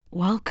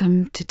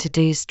Welcome to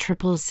today's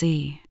Triple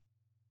Z.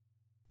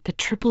 The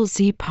Triple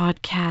Z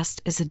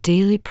podcast is a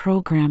daily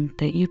program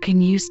that you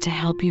can use to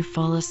help you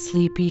fall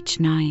asleep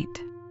each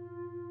night.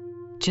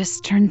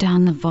 Just turn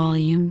down the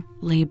volume,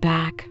 lay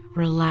back,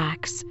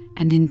 relax,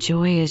 and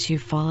enjoy as you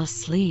fall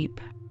asleep.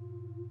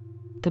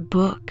 The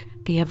book,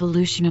 The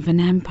Evolution of an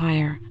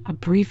Empire, a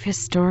brief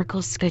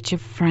historical sketch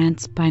of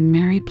France by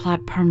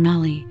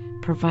Parmele,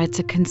 provides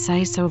a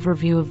concise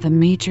overview of the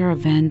major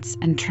events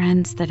and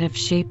trends that have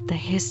shaped the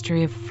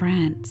history of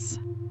France.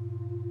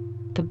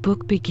 The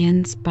book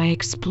begins by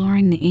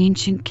exploring the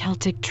ancient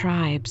Celtic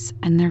tribes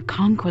and their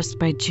conquest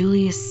by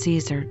Julius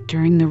Caesar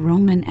during the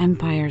Roman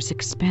Empire's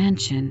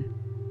expansion.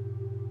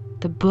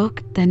 The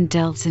book then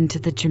delves into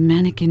the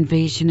Germanic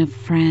invasion of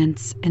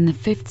France in the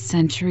 5th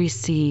century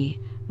CE,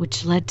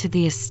 which led to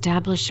the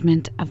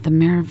establishment of the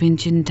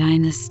Merovingian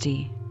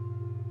dynasty.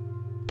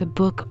 The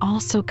book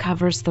also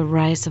covers the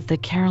rise of the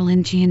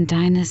Carolingian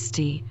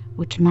dynasty,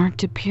 which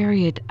marked a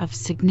period of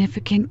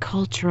significant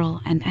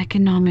cultural and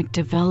economic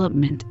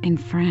development in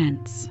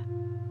France.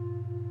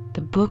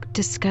 The book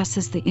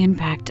discusses the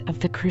impact of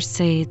the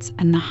Crusades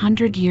and the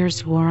 100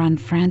 Years' War on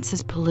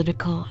France's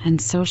political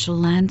and social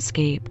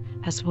landscape,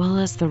 as well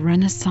as the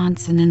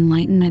Renaissance and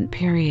Enlightenment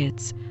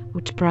periods,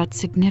 which brought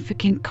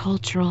significant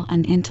cultural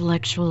and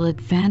intellectual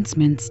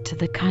advancements to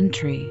the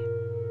country.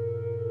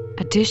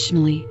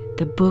 Additionally,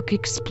 the book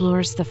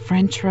explores the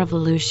French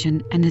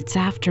Revolution and its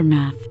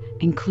aftermath,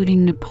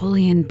 including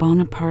Napoleon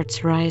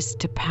Bonaparte's rise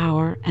to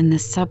power and the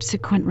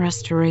subsequent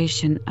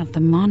restoration of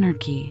the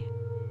monarchy.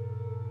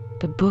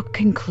 The book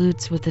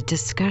concludes with a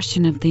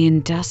discussion of the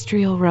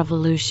Industrial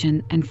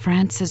Revolution and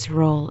France's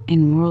role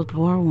in World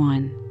War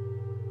I.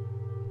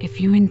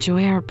 If you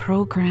enjoy our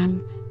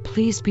program,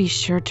 please be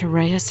sure to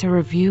write us a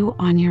review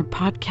on your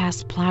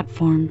podcast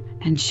platform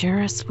and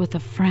share us with a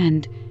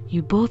friend.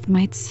 You both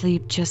might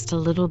sleep just a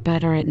little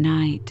better at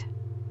night.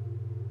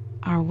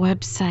 Our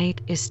website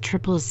is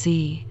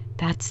Z,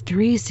 that's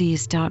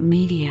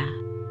 3zs.media.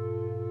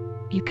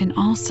 You can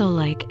also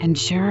like and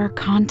share our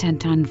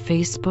content on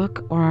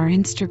Facebook or our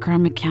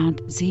Instagram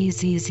account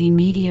ZZZ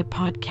Media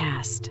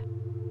Podcast.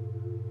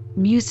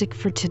 Music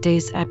for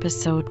today's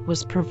episode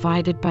was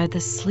provided by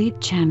the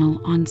Sleep Channel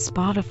on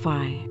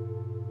Spotify.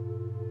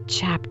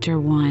 Chapter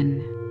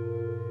 1.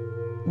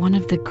 One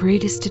of the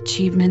greatest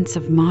achievements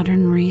of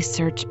modern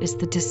research is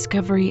the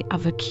discovery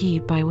of a key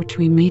by which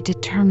we may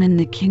determine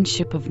the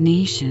kinship of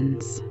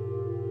nations.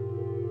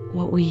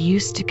 What we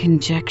used to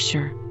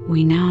conjecture,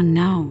 we now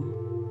know.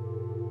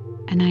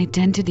 An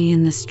identity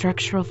in the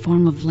structural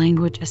form of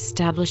language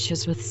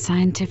establishes with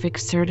scientific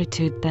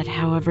certitude that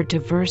however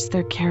diverse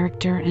their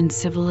character and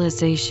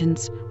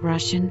civilizations,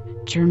 Russian,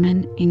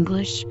 German,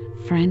 English,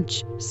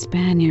 French,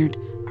 Spaniard,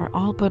 are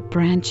all but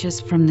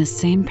branches from the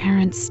same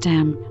parent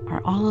stem,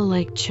 are all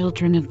alike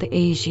children of the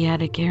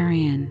Asiatic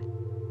Aryan.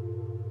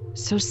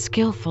 So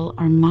skillful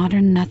are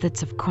modern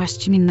methods of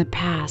questioning the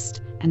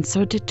past, and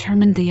so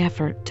determined the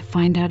effort to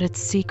find out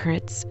its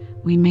secrets,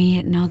 we may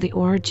yet know the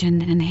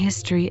origin and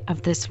history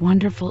of this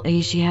wonderful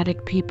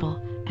Asiatic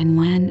people, and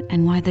when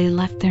and why they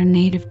left their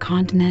native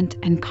continent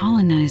and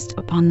colonized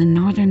upon the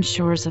northern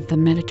shores of the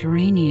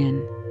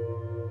Mediterranean.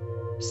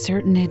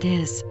 Certain it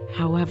is,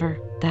 however,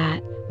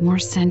 that, more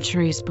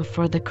centuries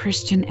before the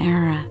Christian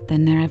era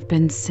than there have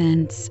been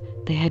since,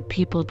 they had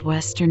peopled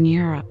Western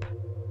Europe.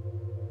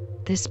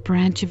 This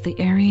branch of the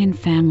Aryan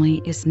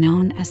family is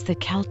known as the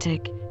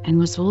Celtic and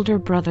was older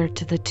brother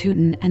to the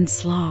Teuton and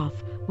Slav,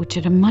 which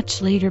at a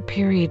much later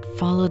period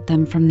followed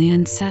them from the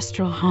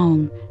ancestral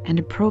home and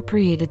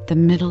appropriated the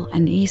middle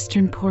and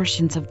eastern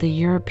portions of the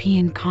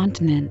European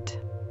continent.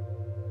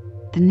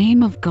 The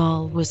name of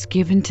Gaul was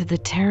given to the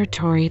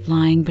territory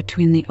lying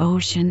between the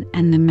ocean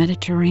and the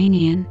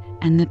Mediterranean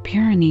and the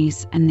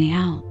Pyrenees and the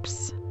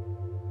Alps.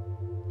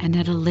 And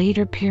at a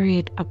later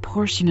period, a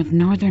portion of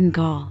northern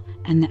Gaul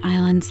and the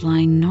islands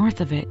lying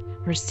north of it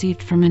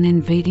received from an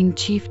invading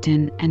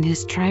chieftain and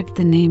his tribe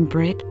the name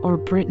Brit or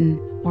Britain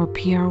or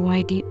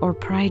Pryd or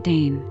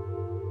Prydain.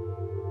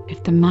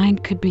 If the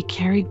mind could be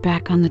carried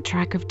back on the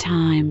track of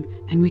time,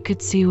 and we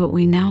could see what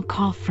we now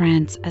call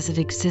France as it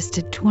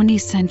existed 20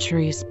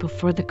 centuries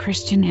before the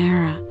Christian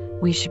era,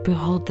 we should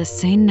behold the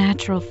same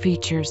natural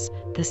features,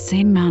 the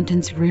same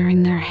mountains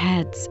rearing their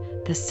heads,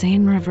 the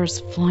same rivers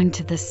flowing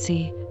to the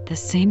sea, the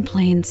same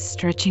plains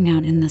stretching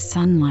out in the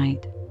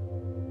sunlight.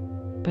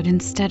 But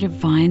instead of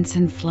vines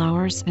and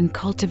flowers and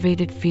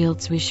cultivated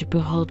fields, we should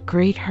behold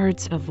great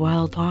herds of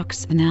wild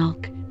ox and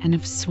elk, and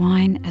of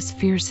swine as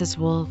fierce as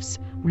wolves,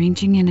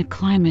 ranging in a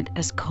climate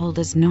as cold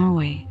as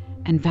Norway,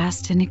 and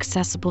vast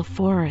inaccessible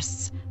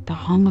forests, the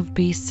home of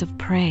beasts of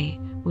prey,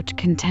 which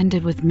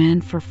contended with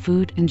man for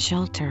food and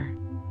shelter.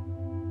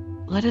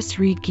 Let us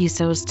read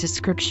Guizot's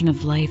description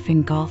of life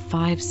in Gaul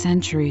 5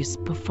 centuries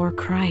before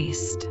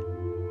Christ.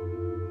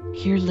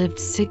 Here lived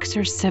 6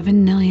 or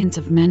 7 millions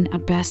of men, a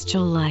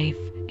bestial life,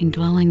 in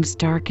dwellings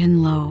dark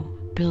and low,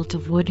 built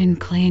of wood and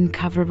clay and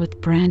covered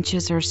with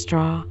branches or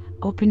straw,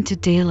 open to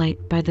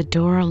daylight by the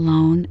door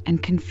alone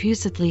and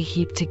confusedly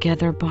heaped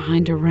together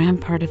behind a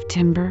rampart of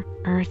timber,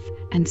 earth,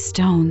 and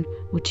stone,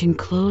 which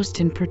enclosed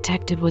and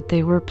protected what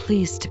they were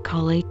pleased to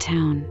call a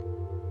town.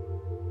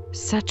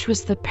 Such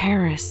was the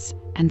Paris,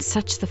 and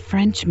such the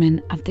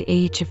Frenchmen of the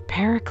age of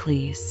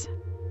Pericles.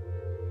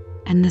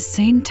 And the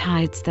same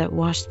tides that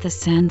washed the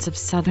sands of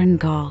southern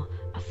Gaul,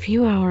 a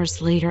few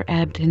hours later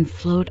ebbed and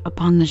flowed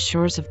upon the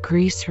shores of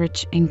Greece,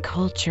 rich in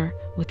culture,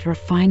 with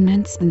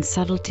refinements and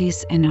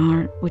subtleties in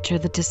art, which are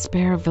the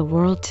despair of the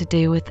world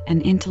today, with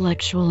an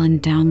intellectual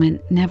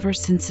endowment never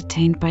since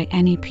attained by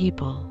any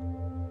people.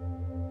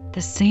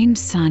 The same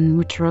sun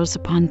which rose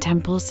upon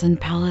temples and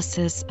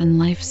palaces and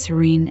life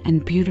serene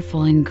and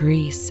beautiful in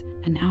Greece,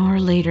 an hour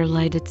later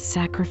lighted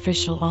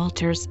sacrificial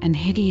altars and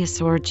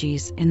hideous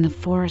orgies in the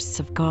forests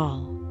of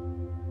Gaul.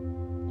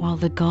 While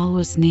the Gaul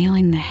was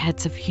nailing the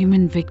heads of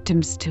human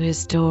victims to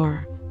his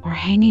door, or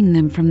hanging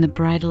them from the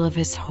bridle of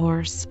his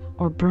horse,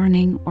 or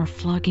burning or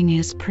flogging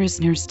his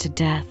prisoners to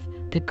death,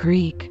 the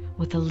Greek,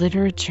 with a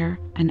literature,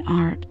 an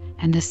art,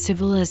 and a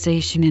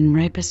civilization in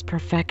ripest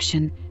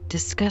perfection,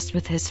 discussed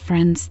with his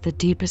friends the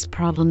deepest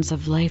problems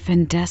of life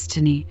and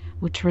destiny,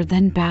 which were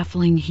then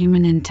baffling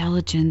human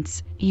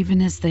intelligence,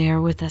 even as they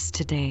are with us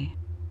today.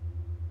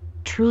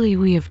 Truly,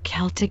 we of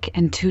Celtic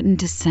and Teuton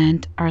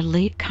descent are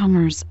late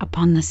comers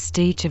upon the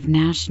stage of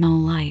national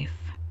life.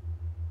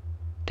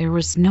 There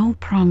was no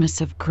promise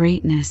of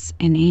greatness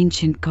in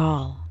ancient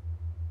Gaul.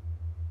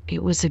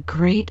 It was a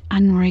great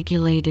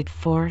unregulated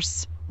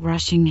force,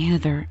 rushing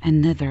hither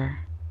and thither.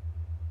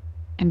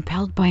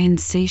 Impelled by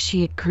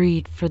insatiate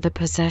greed for the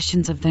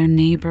possessions of their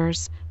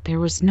neighbors, there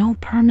was no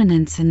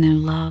permanence in their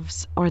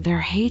loves or their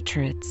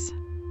hatreds.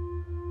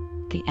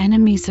 The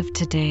enemies of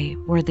today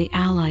were the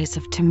allies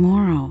of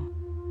tomorrow.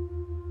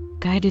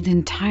 Guided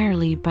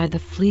entirely by the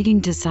fleeting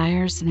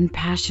desires and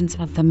passions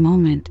of the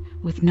moment,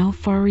 with no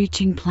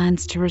far-reaching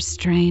plans to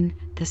restrain,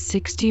 the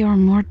 60 or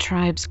more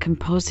tribes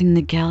composing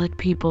the Gallic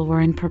people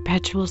were in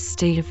perpetual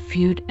state of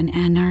feud and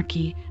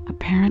anarchy,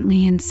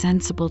 apparently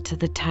insensible to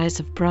the ties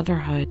of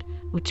brotherhood,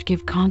 which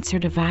give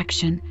concert of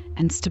action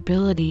and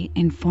stability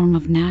in form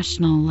of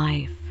national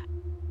life.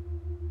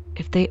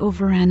 If they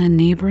overran a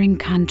neighboring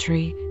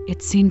country,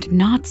 it seemed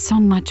not so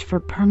much for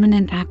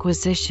permanent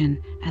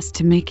acquisition as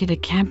to make it a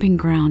camping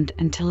ground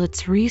until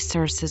its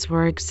resources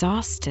were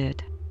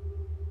exhausted.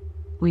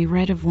 We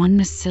read of one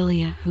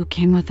Massilia who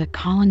came with a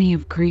colony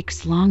of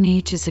Greeks long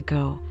ages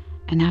ago,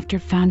 and after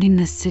founding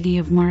the city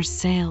of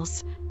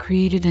Marseilles,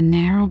 created a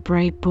narrow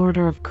bright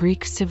border of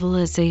Greek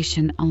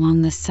civilization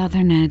along the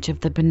southern edge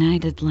of the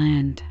benighted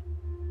land.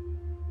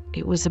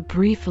 It was a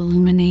brief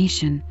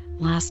illumination,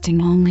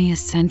 lasting only a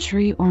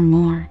century or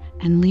more,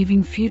 and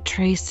leaving few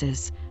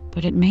traces,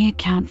 but it may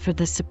account for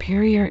the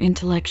superior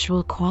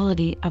intellectual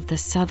quality of the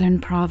southern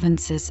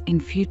provinces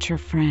in future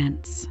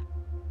France.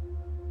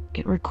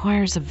 It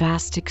requires a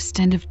vast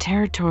extent of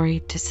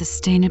territory to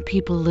sustain a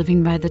people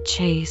living by the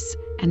chase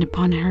and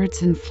upon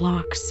herds and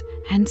flocks.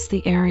 Hence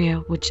the area,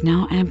 which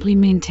now amply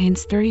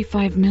maintains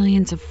 35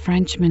 millions of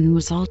Frenchmen,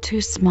 was all too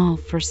small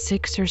for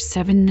 6 or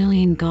 7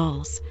 million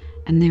Gauls,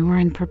 and they were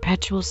in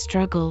perpetual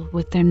struggle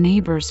with their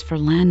neighbors for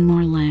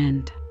more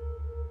land.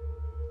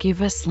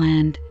 "Give us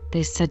land,"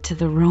 they said to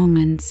the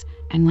Romans,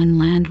 and when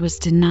land was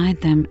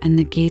denied them and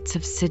the gates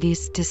of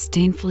cities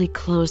disdainfully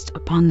closed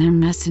upon their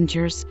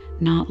messengers,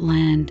 not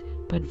land,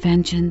 but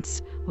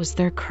vengeance, was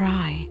their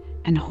cry,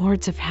 and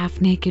hordes of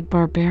half-naked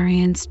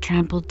barbarians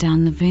trampled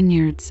down the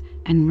vineyards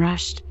and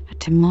rushed, a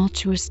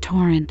tumultuous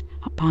torrent,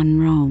 upon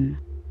Rome.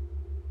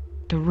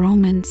 The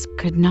Romans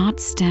could not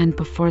stand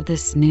before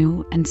this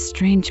new and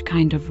strange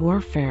kind of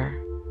warfare.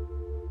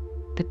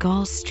 The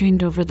Gauls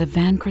streamed over the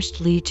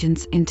vanquished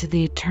legions into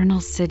the eternal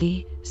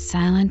city,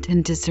 silent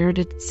and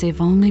deserted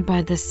save only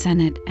by the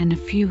Senate and a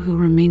few who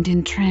remained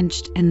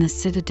entrenched in the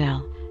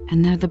citadel,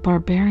 and there the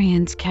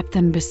barbarians kept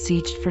them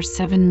besieged for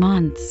 7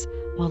 months,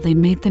 while they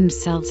made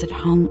themselves at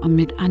home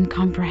amid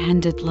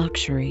uncomprehended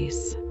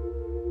luxuries.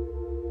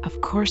 Of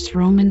course,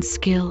 Roman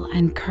skill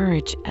and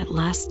courage at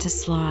last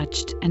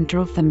dislodged and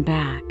drove them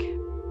back.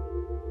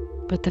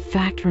 But the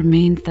fact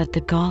remained that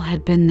the Gaul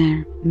had been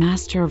there,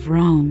 master of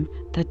Rome,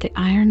 that the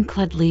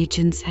ironclad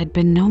legions had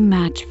been no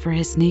match for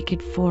his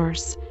naked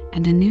force,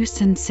 and a new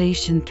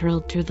sensation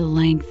thrilled through the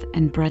length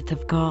and breadth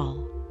of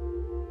Gaul.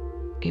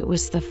 It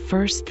was the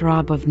first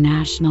throb of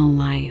national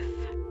life.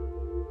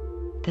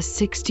 The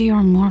 60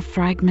 or more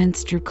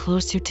fragments drew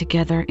closer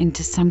together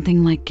into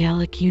something like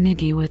Gallic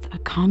unity, with a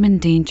common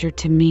danger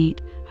to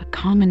meet, a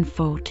common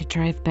foe to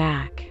drive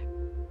back.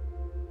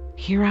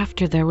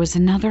 Hereafter there was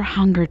another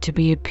hunger to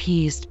be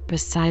appeased,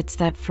 besides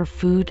that for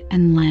food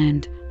and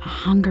land, a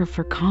hunger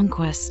for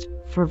conquest,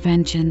 for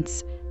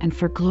vengeance, and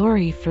for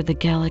glory for the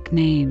Gallic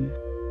name.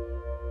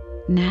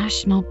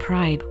 National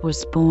pride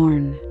was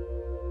born.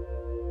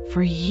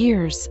 For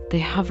years they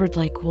hovered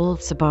like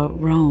wolves about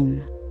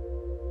Rome.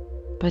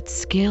 But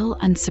skill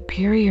and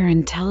superior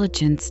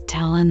intelligence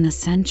tell in the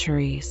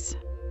centuries.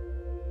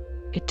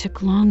 It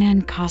took long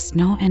and cost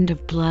no end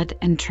of blood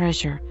and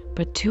treasure,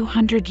 but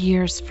 200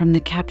 years from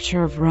the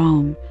capture of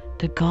Rome,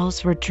 the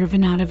Gauls were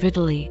driven out of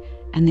Italy,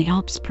 and the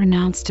Alps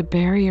pronounced a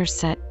barrier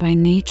set by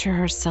nature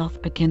herself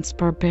against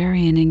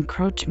barbarian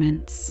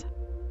encroachments.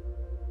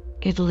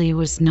 Italy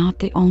was not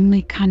the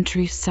only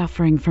country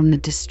suffering from the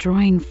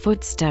destroying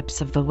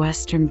footsteps of the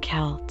Western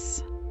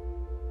Celts.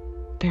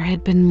 There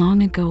had been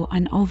long ago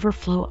an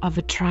overflow of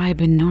a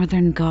tribe in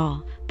northern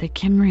Gaul, the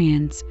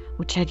Kymrians,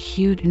 which had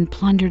hewed and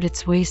plundered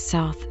its way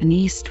south and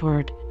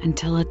eastward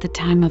until at the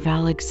time of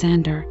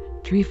Alexander,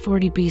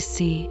 340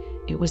 BC,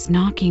 it was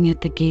knocking at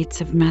the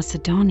gates of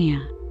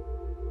Macedonia.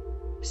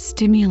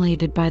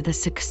 Stimulated by the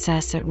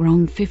success at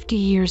Rome 50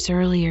 years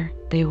earlier,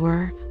 they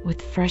were,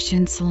 with fresh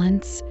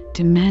insolence,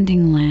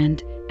 demanding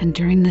land, and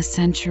during the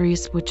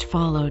centuries which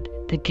followed,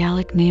 the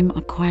Gallic name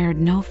acquired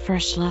no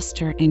fresh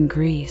luster in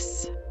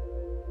Greece.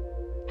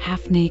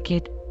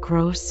 Half-naked,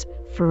 gross,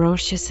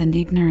 ferocious and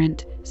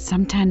ignorant,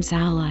 sometimes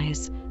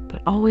allies,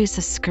 but always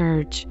a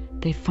scourge,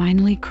 they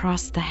finally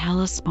crossed the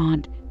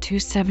Hellespont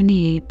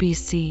 278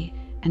 BC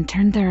and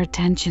turned their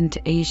attention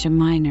to Asia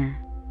Minor.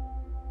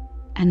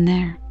 And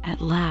there,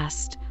 at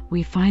last,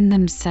 we find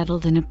them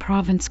settled in a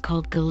province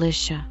called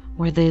Galicia,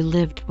 where they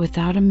lived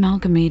without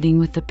amalgamating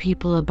with the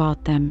people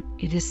about them,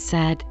 it is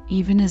said,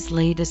 even as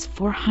late as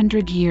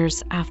 400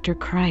 years after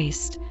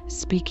Christ,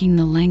 speaking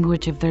the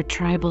language of their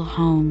tribal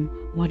home,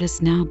 what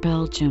is now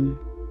Belgium.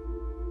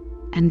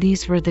 And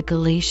these were the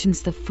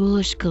Galatians, the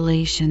foolish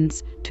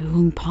Galatians, to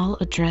whom Paul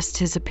addressed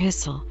his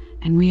epistle,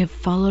 and we have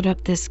followed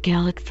up this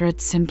Gallic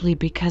thread simply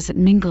because it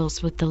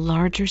mingles with the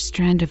larger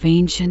strand of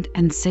ancient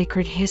and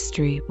sacred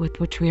history with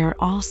which we are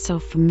all so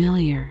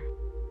familiar.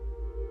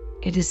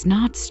 It is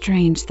not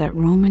strange that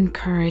Roman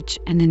courage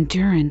and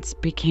endurance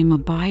became a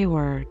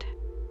byword.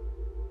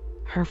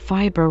 Her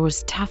fiber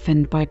was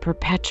toughened by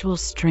perpetual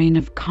strain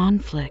of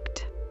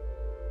conflict.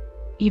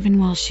 Even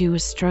while she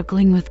was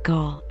struggling with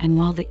Gaul, and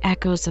while the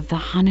echoes of the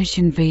Hunnish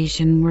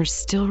invasion were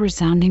still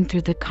resounding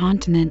through the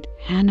continent,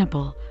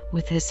 Hannibal,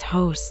 with his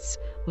hosts,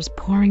 was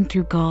pouring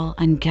through Gaul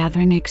and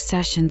gathering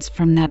accessions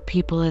from that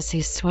people as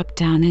he swept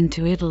down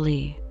into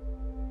Italy.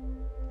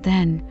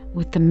 Then,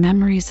 with the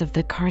memories of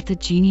the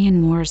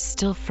Carthaginian wars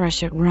still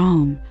fresh at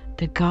Rome,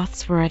 the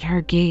Goths were at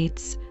her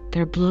gates,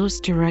 their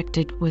blows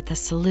directed with a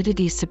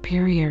solidity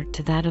superior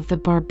to that of the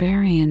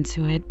barbarians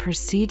who had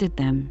preceded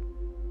them.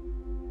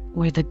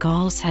 Where the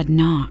Gauls had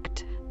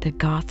knocked, the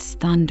Goths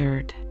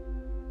thundered.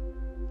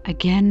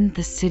 Again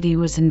the city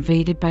was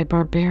invaded by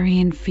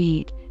barbarian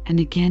feet, and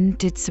again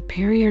did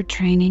superior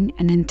training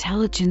and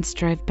intelligence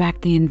drive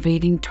back the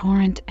invading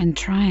torrent and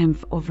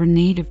triumph over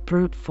native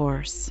brute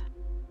force.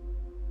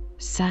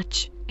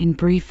 Such, in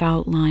brief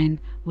outline,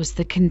 was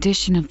the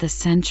condition of the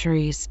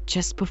centuries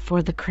just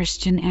before the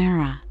Christian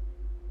era.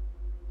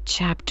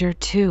 Chapter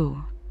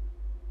 2.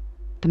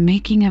 The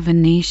making of a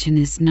nation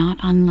is not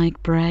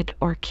unlike bread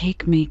or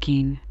cake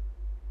making.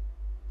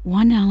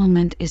 One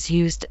element is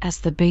used as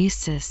the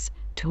basis,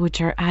 to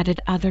which are added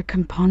other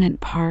component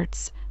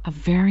parts of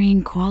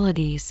varying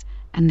qualities,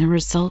 and the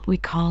result we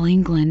call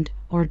England,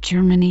 or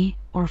Germany,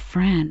 or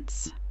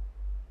France.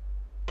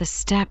 The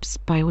steps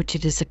by which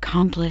it is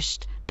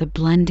accomplished, the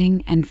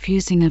blending and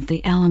fusing of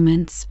the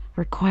elements,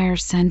 require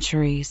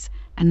centuries,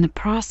 and the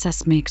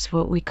process makes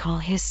what we call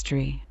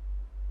history.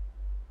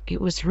 It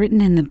was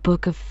written in the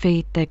book of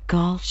fate that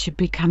Gaul should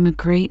become a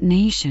great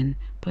nation,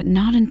 but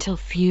not until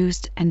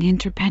fused and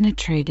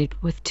interpenetrated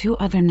with two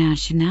other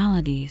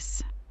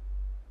nationalities.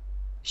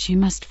 She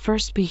must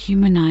first be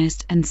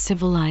humanized and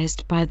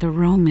civilized by the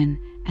Roman,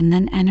 and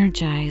then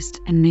energized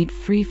and made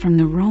free from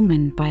the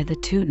Roman by the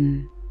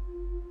Teuton.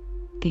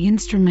 The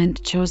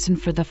instrument chosen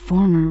for the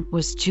former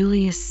was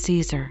Julius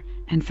Caesar,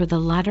 and for the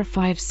latter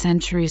 5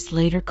 centuries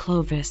later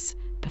Clovis,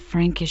 the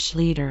Frankish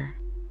leader.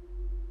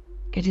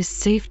 It is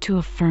safe to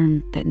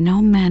affirm that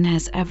no man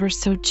has ever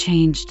so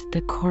changed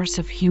the course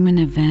of human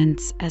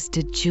events as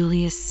did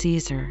Julius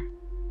Caesar.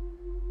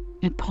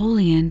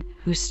 Napoleon,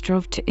 who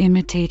strove to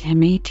imitate him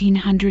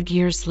 1800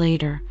 years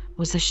later,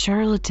 was a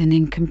charlatan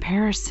in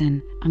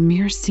comparison, a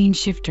mere scene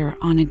shifter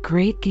on a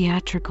great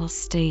theatrical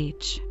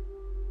stage.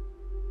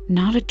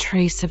 Not a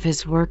trace of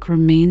his work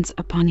remains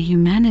upon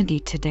humanity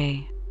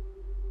today.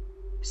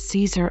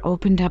 Caesar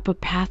opened up a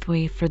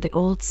pathway for the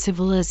old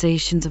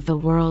civilizations of the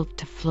world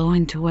to flow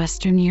into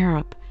Western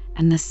Europe,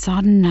 and the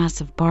sodden mass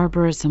of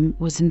barbarism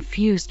was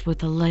infused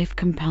with a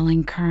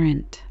life-compelling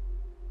current.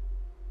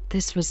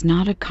 This was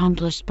not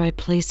accomplished by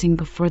placing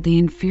before the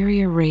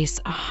inferior race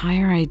a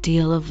higher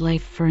ideal of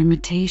life for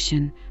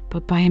imitation,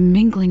 but by a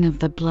mingling of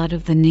the blood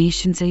of the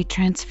nations, a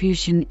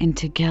transfusion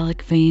into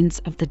Gallic veins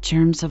of the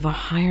germs of a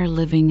higher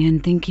living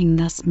and thinking,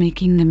 thus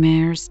making them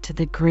heirs to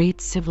the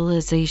great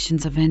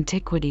civilizations of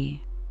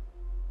antiquity.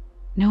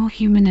 No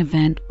human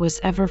event was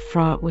ever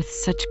fraught with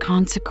such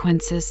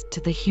consequences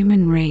to the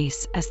human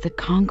race as the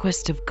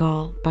conquest of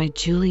Gaul by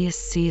Julius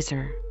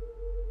Caesar.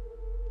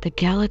 The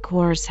Gallic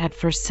wars had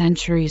for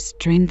centuries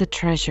drained the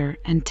treasure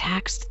and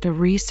taxed the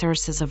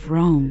resources of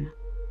Rome.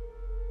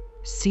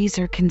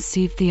 Caesar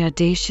conceived the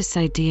audacious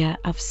idea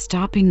of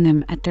stopping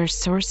them at their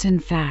source, in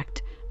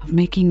fact, of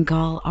making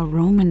Gaul a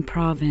Roman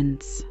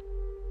province.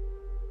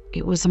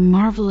 It was a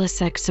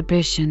marvelous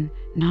exhibition,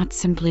 not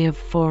simply of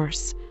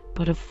force,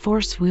 but of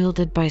force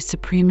wielded by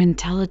supreme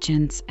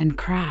intelligence and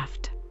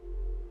craft.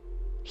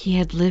 He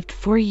had lived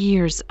for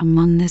years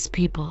among this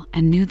people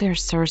and knew their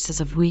sources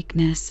of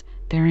weakness,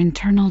 their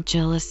internal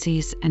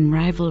jealousies and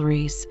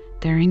rivalries,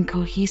 their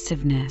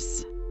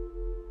incohesiveness.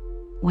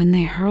 When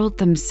they hurled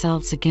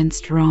themselves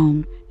against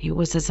Rome, it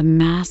was as a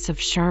mass of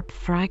sharp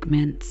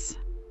fragments.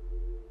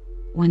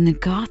 When the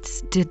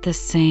Goths did the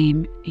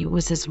same, it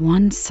was as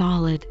one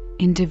solid,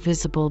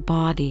 indivisible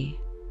body.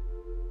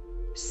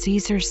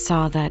 Caesar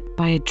saw that,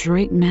 by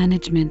adroit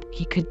management,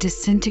 he could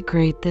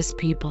disintegrate this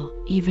people,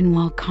 even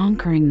while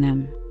conquering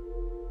them.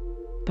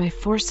 By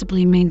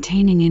forcibly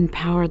maintaining in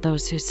power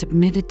those who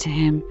submitted to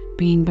him,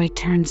 being by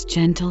turns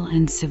gentle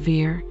and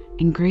severe,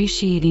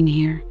 ingratiating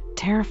here,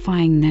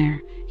 terrifying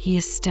there, he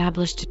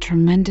established a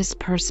tremendous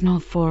personal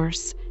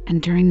force,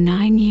 and during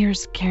 9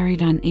 years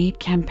carried on 8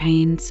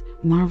 campaigns,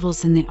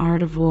 marvels in the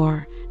art of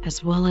war,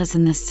 as well as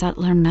in the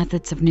subtler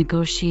methods of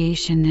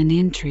negotiation and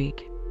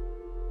intrigue.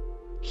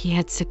 He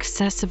had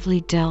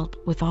successively dealt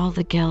with all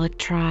the Gallic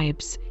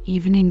tribes,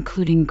 even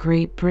including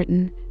Great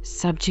Britain,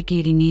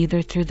 subjugating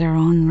either through their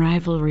own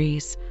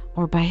rivalries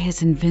or by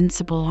his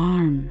invincible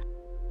arm.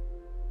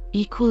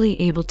 Equally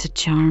able to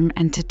charm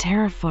and to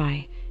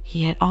terrify,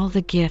 he had all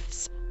the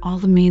gifts, all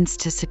the means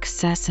to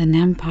success and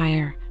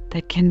empire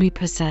that can be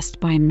possessed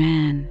by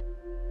man.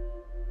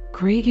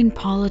 Great in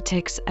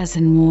politics as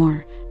in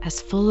war,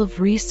 as full of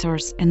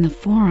resource in the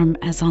forum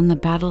as on the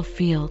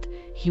battlefield,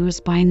 he was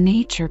by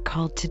nature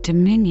called to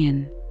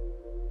dominion.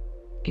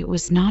 It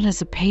was not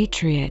as a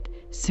patriot,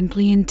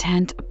 simply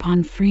intent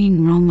upon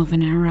freeing Rome of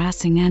an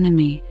harassing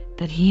enemy,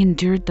 that he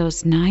endured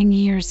those 9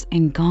 years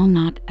in Gaul,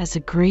 not as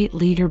a great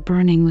leader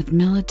burning with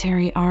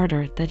military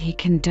ardor that he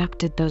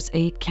conducted those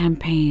 8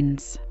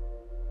 campaigns.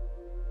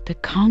 The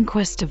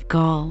conquest of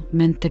Gaul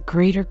meant the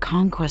greater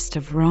conquest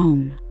of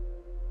Rome.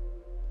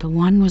 The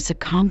one was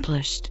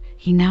accomplished,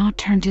 he now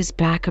turned his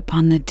back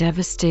upon the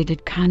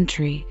devastated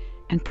country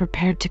and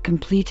prepared to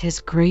complete his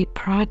great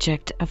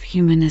project of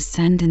human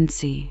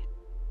ascendancy.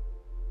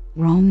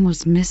 Rome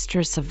was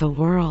mistress of the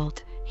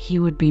world, he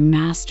would be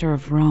master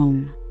of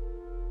Rome.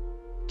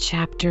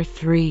 Chapter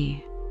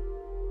 3.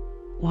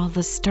 While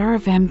the star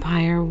of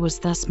empire was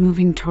thus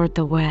moving toward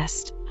the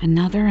west,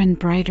 another and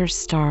brighter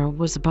star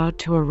was about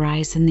to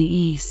arise in the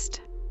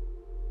east.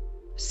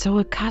 So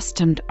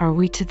accustomed are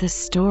we to this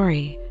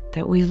story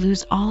that we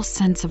lose all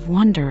sense of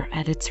wonder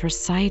at its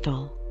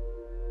recital.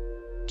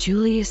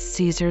 Julius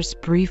Caesar's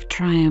brief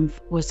triumph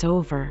was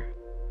over.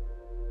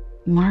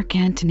 Mark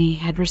Antony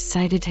had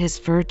recited his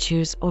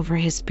virtues over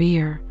his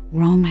bier,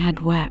 Rome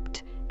had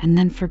wept, and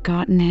then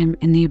forgotten him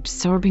in the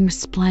absorbing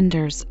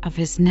splendors of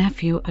his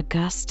nephew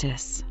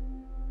Augustus.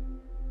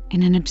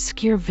 In an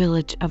obscure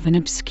village of an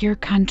obscure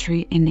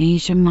country in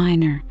Asia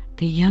Minor,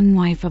 the young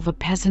wife of a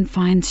peasant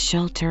finds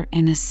shelter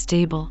in a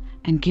stable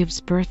and gives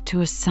birth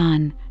to a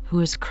son who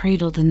is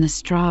cradled in the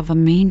straw of a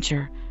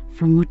manger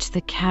from which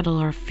the cattle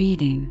are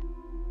feeding.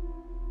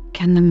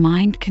 Can the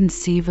mind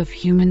conceive of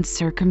human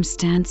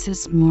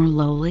circumstances more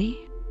lowly?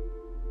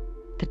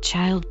 The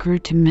child grew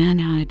to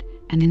manhood,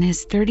 and in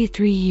his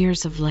 33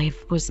 years of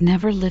life was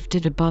never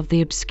lifted above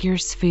the obscure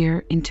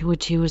sphere into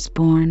which he was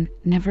born,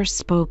 never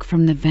spoke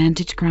from the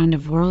vantage ground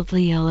of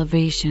worldly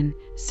elevation,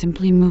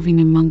 simply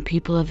moving among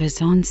people of his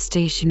own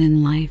station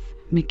in life,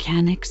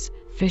 mechanics,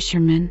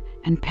 fishermen,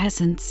 and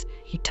peasants.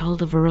 He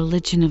told of a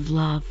religion of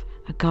love,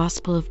 a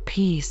gospel of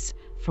peace,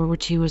 for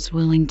which he was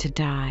willing to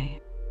die.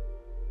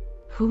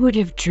 Who would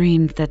have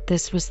dreamed that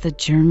this was the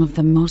germ of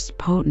the most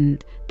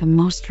potent, the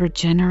most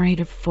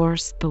regenerative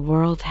force the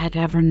world had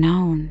ever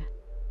known?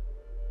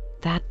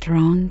 That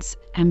thrones,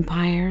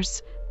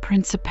 empires,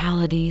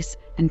 principalities,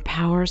 and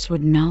powers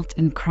would melt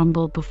and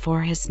crumble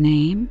before his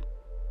name?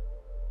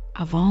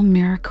 Of all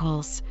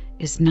miracles,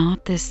 is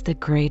not this the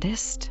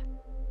greatest?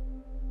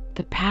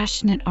 The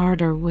passionate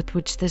ardor with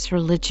which this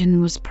religion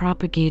was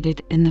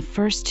propagated in the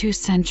first 2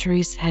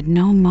 centuries had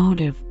no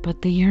motive but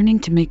the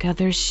yearning to make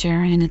others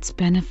share in its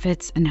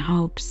benefits and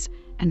hopes,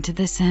 and to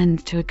this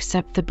end to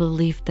accept the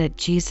belief that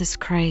Jesus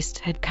Christ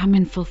had come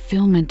in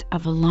fulfillment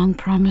of a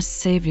long-promised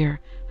Savior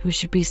who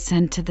should be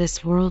sent to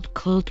this world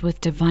clothed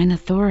with divine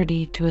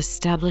authority to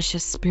establish a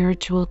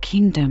spiritual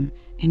kingdom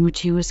in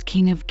which he was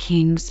King of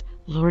Kings,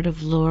 Lord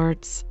of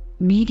Lords,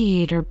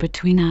 mediator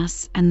between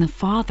us and the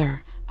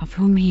Father, of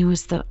whom he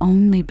was the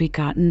only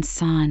begotten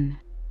Son.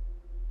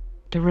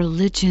 The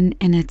religion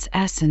in its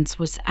essence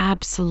was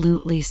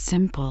absolutely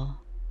simple.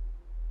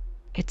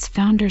 Its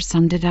founder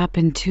summed it up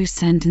in 2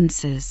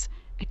 sentences,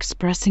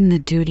 expressing the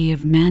duty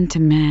of man to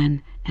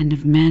man and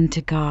of man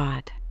to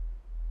God.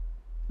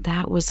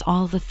 That was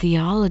all the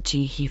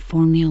theology he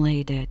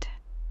formulated.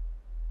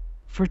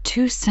 For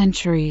 2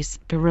 centuries,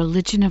 the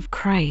religion of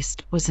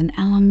Christ was an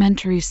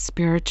elementary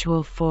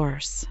spiritual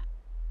force.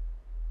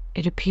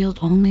 It appealed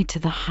only to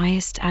the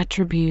highest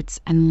attributes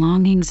and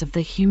longings of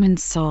the human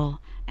soul,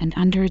 and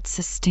under its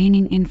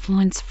sustaining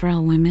influence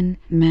frail women,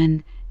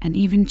 men, and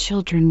even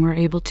children were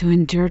able to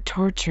endure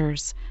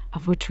tortures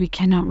of which we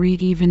cannot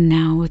read even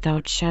now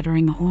without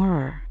shuddering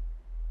horror.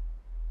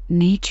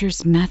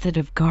 Nature's method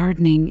of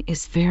gardening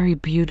is very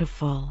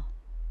beautiful.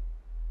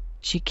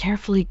 She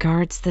carefully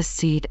guards the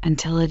seed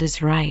until it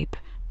is ripe,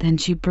 then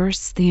she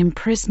bursts the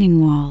imprisoning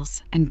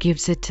walls and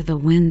gives it to the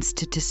winds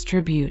to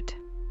distribute.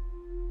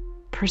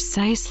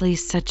 Precisely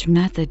such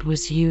method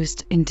was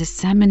used in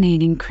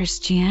disseminating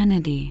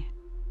Christianity.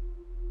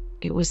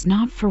 It was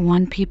not for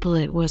one people,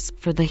 it was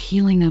for the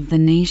healing of the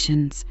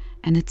nations,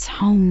 and its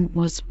home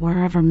was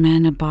wherever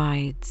man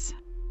abides.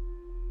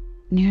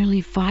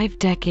 Nearly 5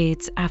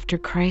 decades after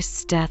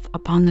Christ's death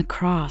upon the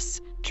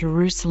cross,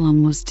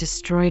 Jerusalem was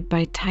destroyed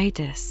by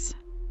Titus.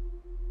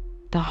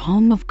 The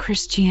home of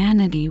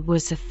Christianity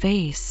was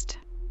effaced.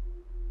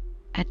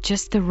 At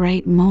just the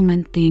right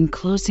moment, the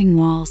enclosing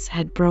walls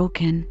had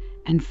broken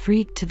and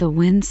freed to the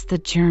winds the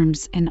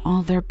germs in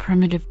all their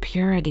primitive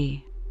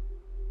purity.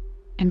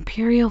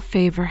 Imperial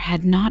favor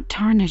had not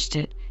tarnished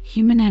it,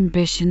 human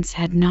ambitions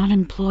had not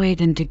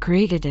employed and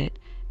degraded it,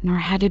 nor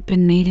had it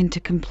been made into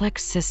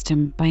complex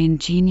system by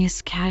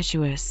ingenious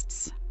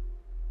casuists.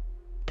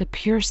 The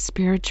pure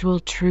spiritual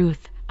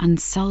truth,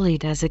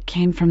 unsullied as it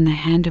came from the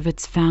hand of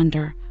its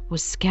founder,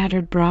 was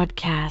scattered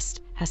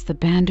broadcast as the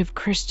band of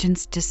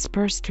Christians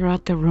dispersed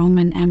throughout the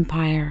Roman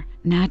Empire,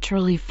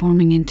 naturally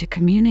forming into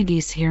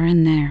communities here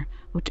and there,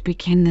 which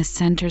became the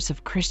centers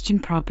of Christian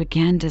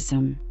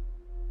propagandism.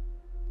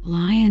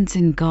 Lyons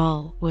in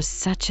Gaul was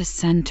such a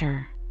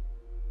center.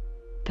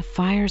 The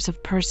fires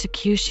of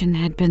persecution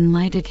had been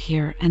lighted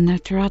here and there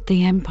throughout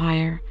the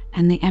empire,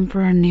 and the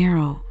Emperor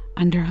Nero,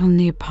 under whom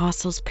the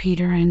apostles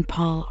Peter and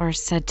Paul are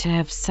said to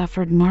have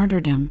suffered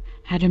martyrdom,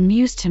 had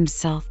amused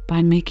himself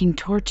by making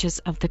torches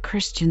of the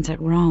Christians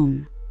at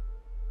Rome.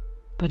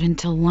 But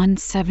until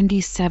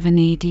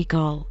 177 AD,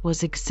 Gaul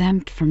was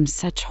exempt from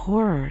such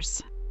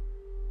horrors.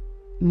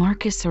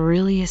 Marcus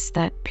Aurelius,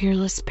 that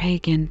peerless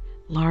pagan,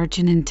 large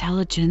in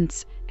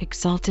intelligence,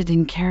 exalted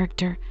in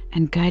character,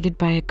 and guided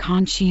by a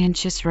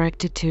conscientious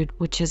rectitude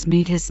which has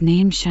made his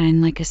name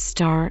shine like a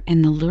star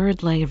in the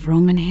lurid light of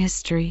Roman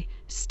history,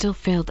 still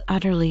failed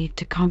utterly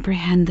to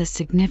comprehend the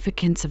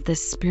significance of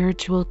this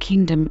spiritual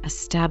kingdom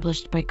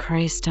established by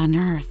Christ on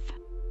earth.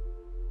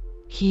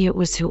 He it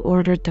was who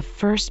ordered the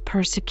first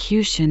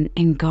persecution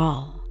in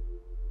Gaul.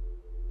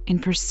 In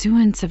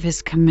pursuance of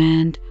his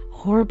command,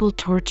 horrible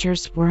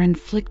tortures were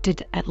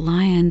inflicted at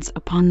Lyons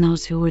upon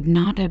those who would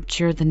not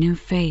abjure the new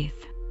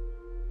faith.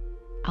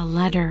 A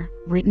letter,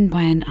 written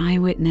by an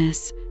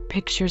eyewitness,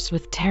 pictures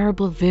with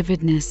terrible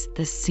vividness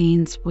the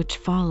scenes which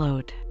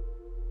followed.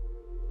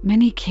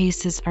 Many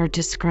cases are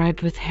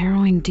described with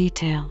harrowing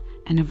detail,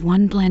 and of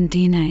one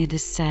Blandina it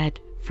is said,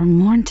 "From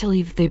morn till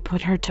eve they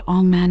put her to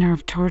all manner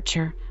of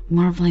torture,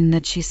 marveling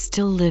that she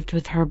still lived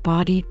with her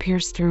body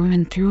pierced through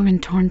and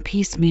torn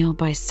piecemeal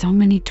by so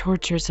many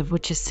tortures, of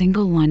which a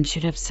single one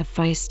should have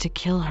sufficed to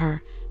kill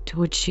her, to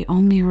which she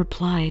only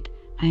replied,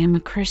 'I am a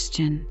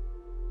Christian.'"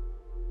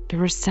 The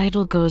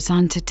recital goes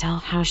on to tell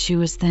how she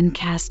was then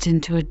cast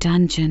into a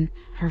dungeon,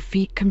 her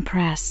feet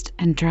compressed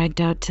and dragged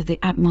out to the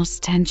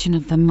utmost tension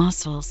of the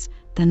muscles,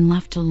 then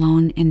left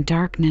alone in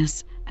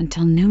darkness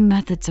until new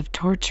methods of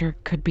torture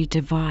could be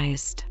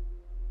devised.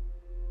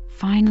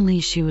 Finally,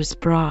 she was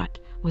brought,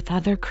 with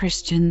other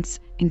Christians,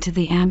 into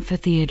the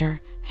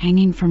amphitheater,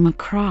 hanging from a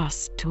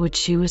cross to which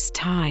she was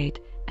tied,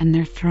 and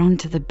there thrown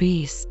to the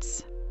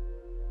beasts.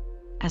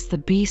 As the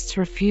beasts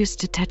refused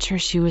to touch her,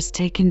 she was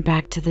taken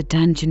back to the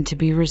dungeon to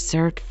be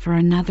reserved for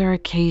another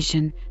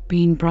occasion,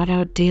 being brought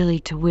out daily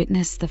to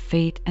witness the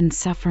fate and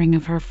suffering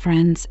of her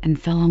friends and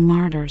fellow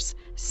martyrs,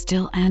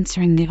 still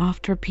answering the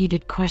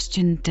oft-repeated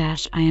question,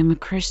 "I am a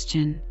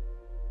Christian."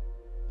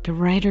 The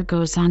writer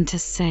goes on to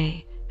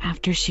say,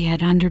 after she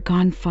had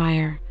undergone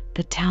fire,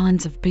 the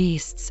talons of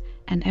beasts,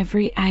 and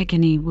every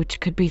agony which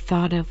could be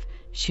thought of,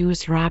 she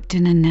was wrapped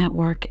in a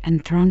network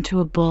and thrown to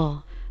a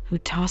bull, who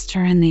tossed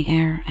her in the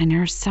air, and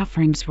her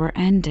sufferings were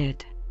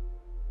ended.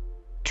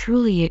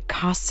 Truly it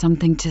cost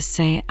something to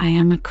say, "I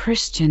am a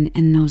Christian"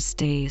 in those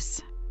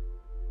days.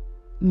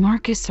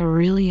 Marcus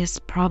Aurelius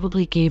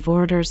probably gave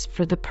orders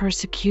for the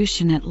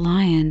persecution at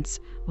Lyons,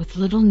 with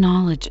little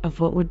knowledge of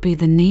what would be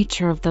the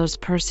nature of those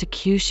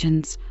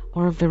persecutions,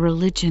 or of the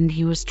religion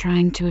he was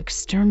trying to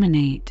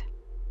exterminate.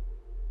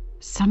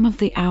 Some of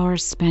the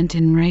hours spent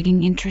in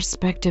writing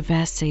introspective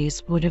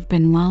essays would have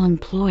been well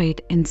employed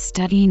in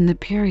studying the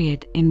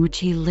period in which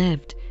he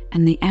lived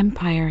and the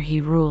empire he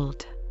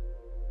ruled.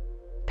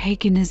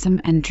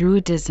 Paganism and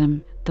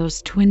Druidism,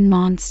 those twin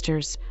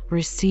monsters,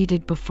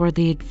 receded before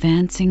the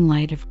advancing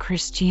light of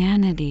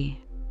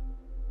Christianity.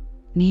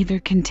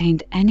 Neither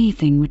contained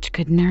anything which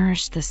could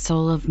nourish the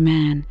soul of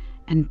man,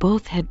 and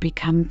both had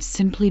become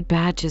simply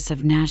badges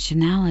of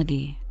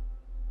nationality.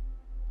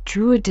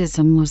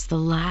 Druidism was the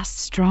last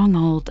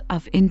stronghold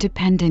of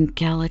independent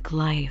Gallic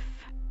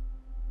life.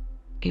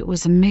 It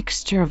was a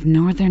mixture of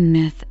northern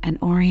myth and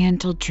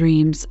oriental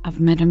dreams of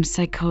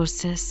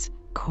metempsychosis,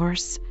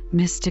 coarse,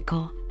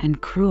 mystical,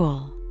 and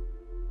cruel.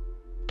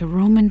 The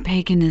Roman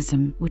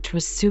paganism, which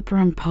was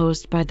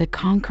superimposed by the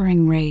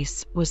conquering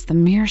race, was the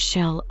mere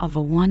shell of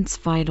a once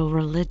vital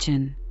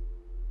religion.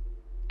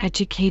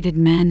 Educated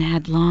men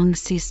had long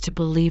ceased to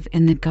believe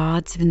in the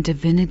gods and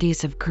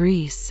divinities of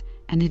Greece,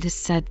 and it is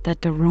said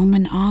that the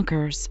Roman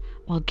augurs,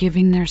 while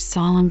giving their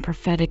solemn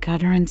prophetic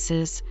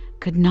utterances,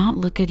 could not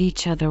look at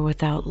each other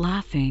without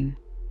laughing.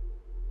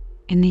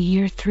 In the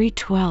year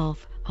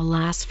 312,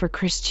 alas for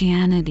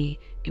Christianity,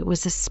 it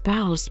was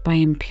espoused by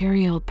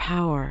imperial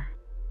power.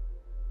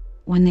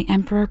 When the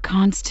Emperor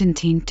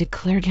Constantine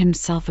declared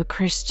himself a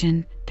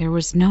Christian, there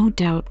was no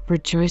doubt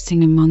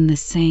rejoicing among the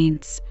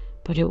saints,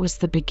 but it was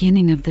the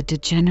beginning of the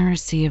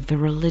degeneracy of the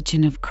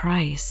religion of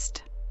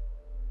Christ.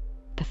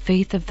 The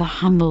faith of the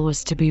humble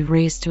was to be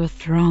raised to a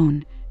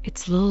throne,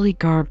 its lowly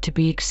garb to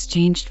be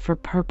exchanged for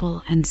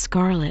purple and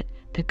scarlet,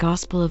 the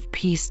gospel of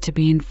peace to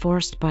be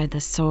enforced by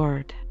the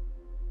sword.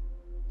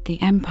 The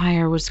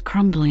empire was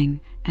crumbling,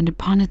 and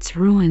upon its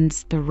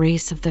ruins the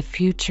race of the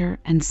future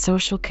and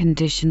social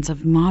conditions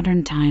of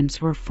modern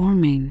times were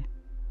forming.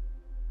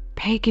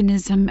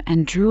 Paganism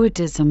and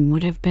Druidism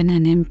would have been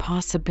an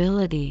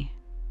impossibility.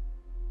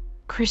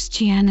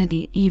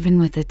 Christianity, even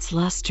with its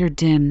luster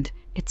dimmed,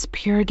 its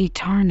purity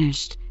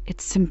tarnished,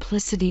 its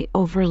simplicity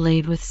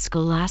overlaid with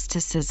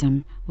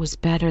scholasticism, was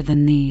better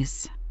than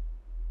these.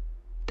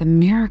 The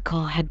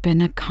miracle had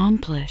been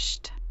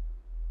accomplished.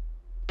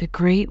 The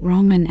great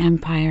Roman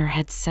Empire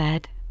had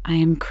said, "I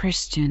am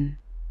Christian."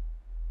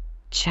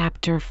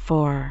 Chapter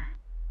 4.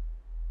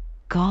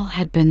 Gaul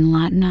had been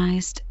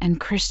Latinized and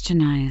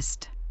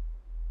Christianized.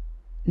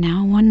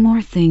 Now one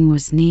more thing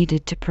was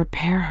needed to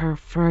prepare her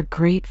for a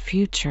great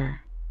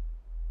future.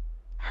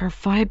 Her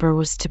fiber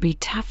was to be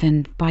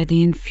toughened by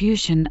the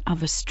infusion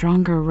of a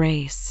stronger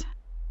race.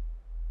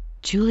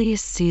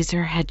 Julius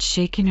Caesar had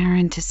shaken her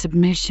into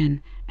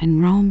submission,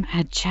 and Rome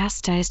had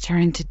chastised her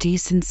into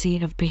decency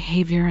of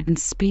behavior and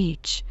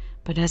speech,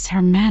 but as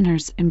her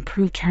manners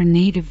improved, her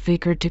native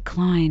vigor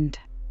declined.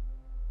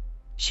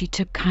 She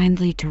took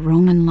kindly to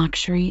Roman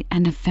luxury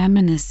and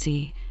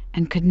effeminacy,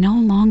 and could no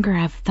longer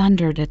have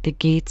thundered at the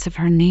gates of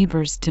her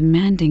neighbors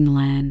demanding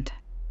land.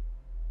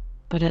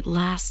 But at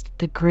last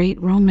the great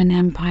Roman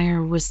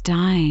Empire was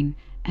dying,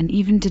 and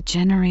even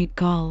degenerate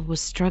Gaul was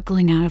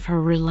struggling out of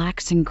her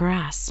relaxing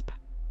grasp.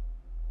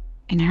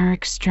 In her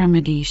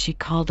extremity she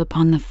called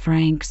upon the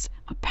Franks,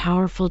 a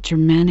powerful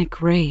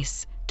Germanic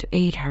race, to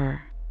aid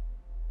her.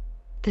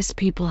 This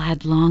people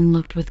had long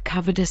looked with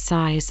covetous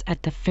eyes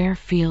at the fair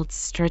fields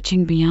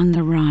stretching beyond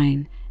the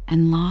Rhine,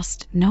 and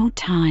lost no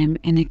time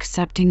in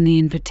accepting the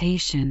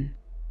invitation.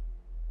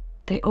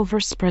 They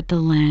overspread the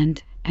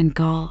land, and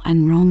Gaul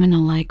and Roman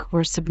alike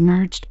were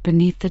submerged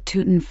beneath the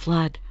Teuton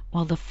flood,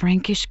 while the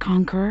Frankish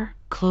conqueror,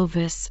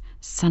 Clovis,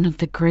 son of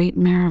the great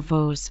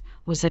Marivaux,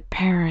 was at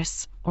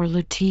Paris or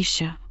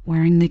Lutetia,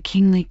 wearing the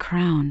kingly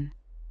crown.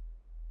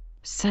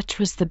 Such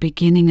was the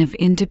beginning of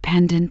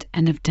independent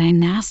and of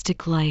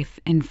dynastic life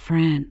in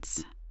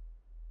France.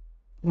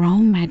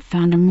 Rome had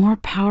found a more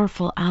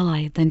powerful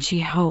ally than she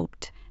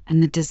hoped,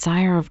 and the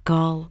desire of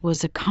Gaul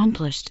was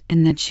accomplished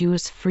in that she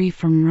was free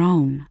from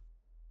Rome.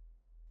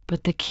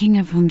 But the king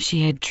of whom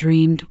she had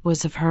dreamed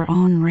was of her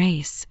own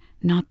race,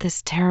 not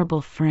this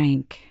terrible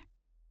Frank.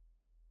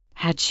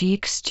 Had she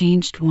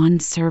exchanged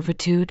one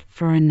servitude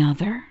for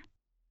another?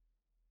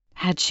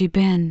 Had she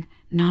been,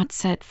 not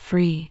set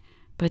free,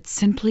 but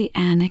simply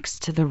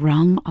annexed to the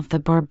realm of the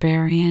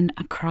barbarian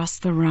across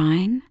the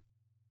Rhine?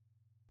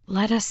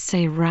 Let us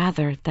say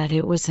rather that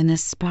it was an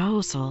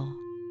espousal.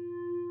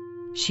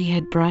 She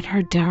had brought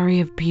her dowry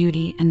of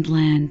beauty and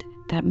land,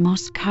 that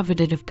most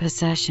coveted of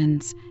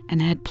possessions,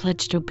 and had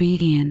pledged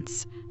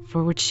obedience,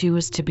 for which she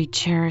was to be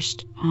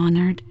cherished,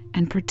 honored,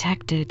 and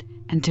protected,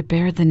 and to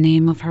bear the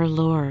name of her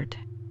lord.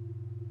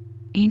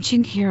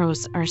 Ancient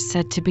heroes are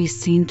said to be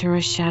seen through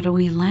a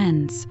shadowy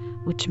lens,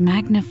 which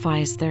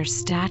magnifies their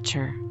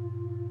stature.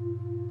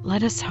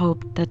 Let us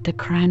hope that the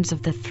crimes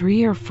of the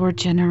 3 or 4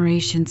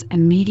 generations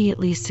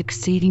immediately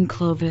succeeding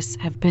Clovis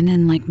have been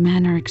in like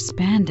manner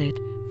expanded,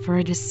 for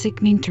it is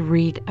sickening to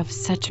read of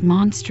such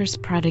monstrous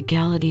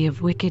prodigality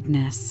of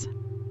wickedness.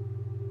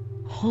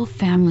 Whole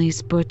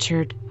families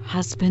butchered,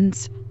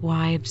 husbands,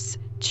 wives,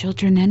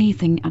 children,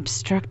 anything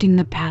obstructing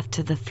the path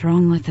to the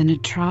throne, with an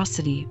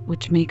atrocity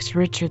which makes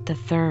Richard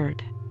III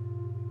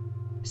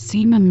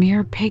seem a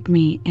mere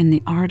pygmy in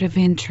the art of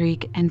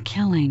intrigue and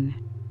killing.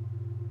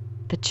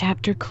 The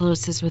chapter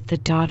closes with the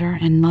daughter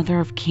and mother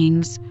of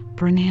kings,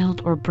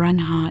 Brunhild or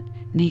Brunhot,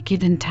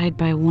 naked and tied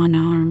by one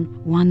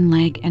arm, one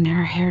leg, and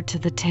her hair to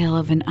the tail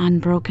of an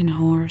unbroken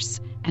horse,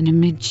 and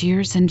amid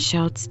jeers and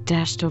shouts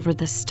dashed over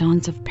the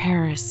stones of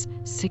Paris,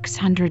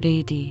 600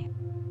 AD.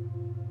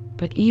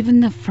 But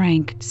even the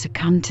Frank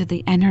succumbed to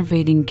the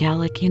enervating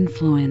Gallic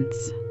influence.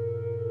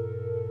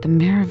 The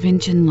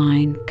Merovingian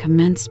line,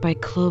 commenced by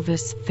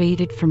Clovis,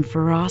 faded from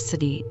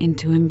ferocity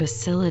into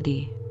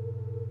imbecility.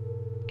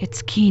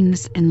 Its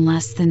kings in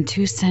less than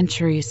 2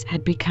 centuries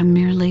had become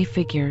mere lay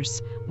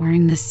figures,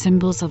 wearing the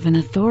symbols of an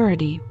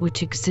authority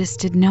which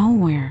existed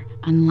nowhere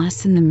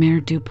unless in the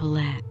Maire du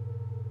Palais.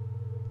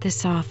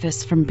 This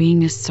office, from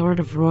being a sort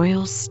of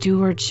royal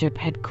stewardship,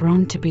 had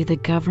grown to be the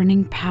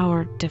governing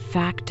power de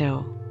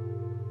facto.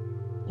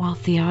 While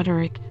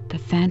Theodoric, the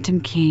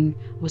Phantom King,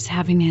 was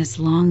having his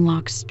long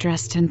locks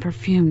dressed and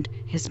perfumed,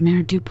 his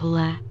Mère du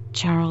Palais,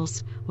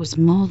 Charles, was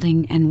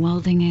molding and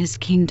welding his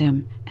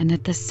kingdom, and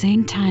at the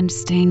same time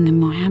staying the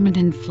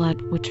Mohammedan flood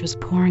which was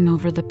pouring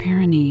over the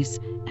Pyrenees,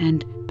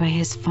 and, by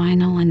his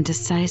final and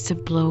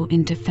decisive blow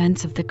in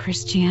defense of the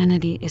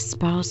Christianity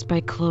espoused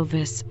by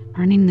Clovis,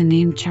 earning the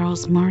name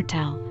Charles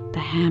Martel, the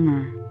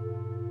Hammer.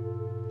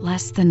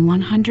 Less than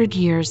 100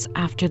 years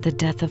after the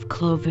death of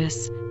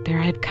Clovis, there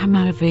had come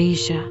out of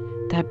Asia,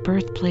 that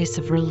birthplace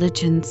of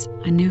religions,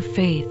 a new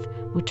faith,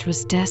 which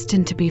was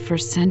destined to be for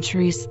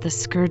centuries the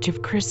scourge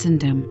of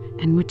Christendom,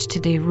 and which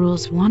today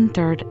rules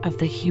 1/3 of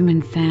the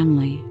human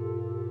family.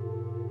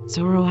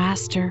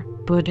 Zoroaster,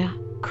 Buddha,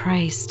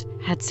 Christ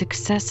had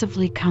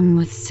successively come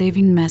with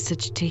saving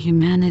message to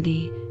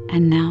humanity,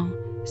 and now,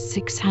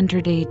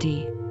 600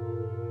 AD,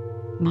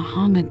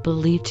 Muhammad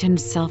believed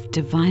himself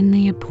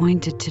divinely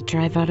appointed to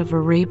drive out of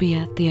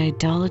Arabia the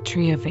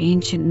idolatry of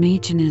ancient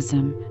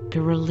Magianism, the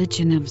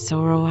religion of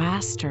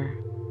Zoroaster.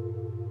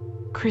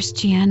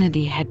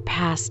 Christianity had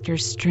passed through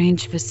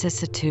strange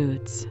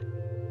vicissitudes.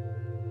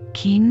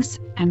 Kings,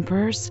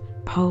 emperors,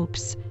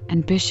 popes,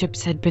 and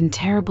bishops had been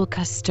terrible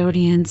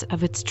custodians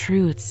of its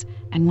truths,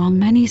 and while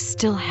many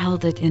still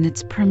held it in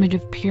its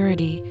primitive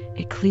purity,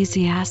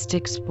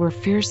 ecclesiastics were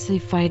fiercely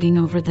fighting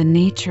over the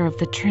nature of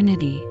the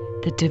Trinity,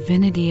 the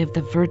divinity of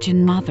the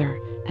Virgin Mother,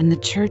 and the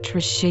Church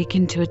was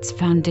shaken to its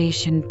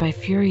foundation by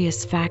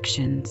furious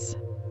factions.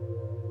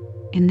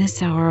 In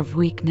this hour of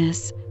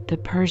weakness, the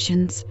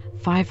Persians,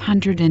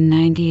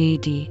 590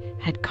 AD,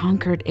 had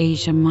conquered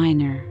Asia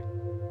Minor.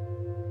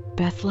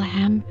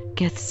 Bethlehem,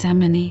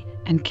 Gethsemane,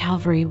 and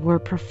Calvary were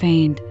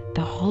profaned,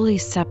 the Holy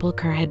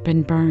Sepulchre had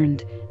been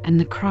burned, and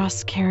the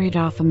cross carried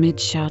off amid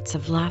shouts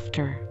of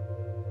laughter.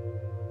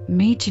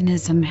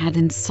 Magianism had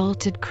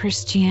insulted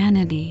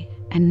Christianity,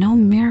 and no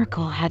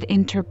miracle had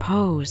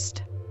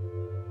interposed.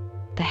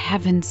 The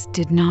heavens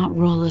did not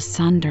roll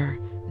asunder,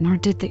 nor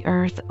did the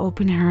earth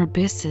open her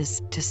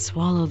abysses to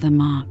swallow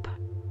them up.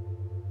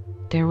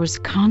 There was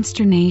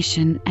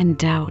consternation and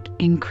doubt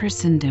in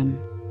Christendom.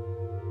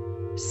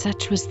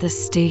 Such was the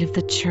state of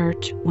the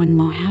Church when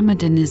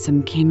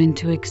Mohammedanism came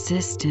into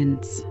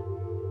existence.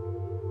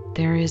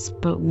 There is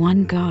but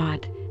one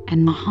God,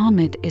 and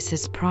Muhammad is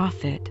his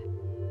prophet.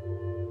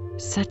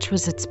 Such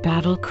was its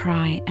battle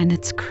cry and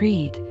its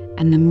creed,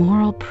 and the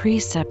moral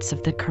precepts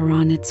of the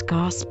Quran its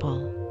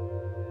gospel.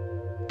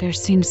 There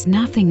seems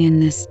nothing in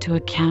this to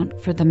account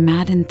for the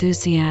mad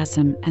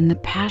enthusiasm and the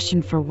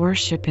passion for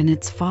worship in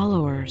its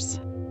followers.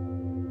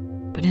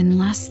 But in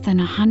less than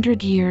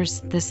 100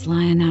 years, this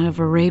lion out of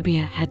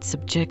Arabia had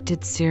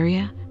subjected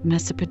Syria,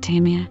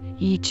 Mesopotamia,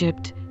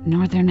 Egypt,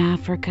 Northern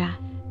Africa,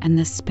 and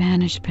the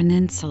Spanish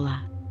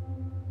Peninsula.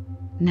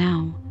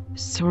 Now,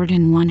 sword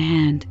in one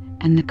hand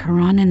and the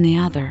Quran in the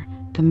other,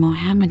 the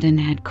Mohammedan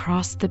had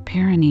crossed the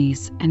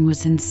Pyrenees and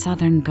was in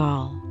southern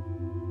Gaul.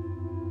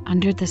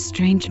 Under the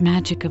strange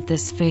magic of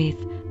this faith,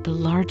 the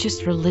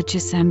largest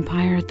religious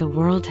empire the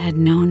world had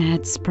known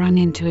had sprung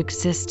into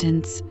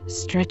existence,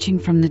 stretching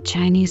from the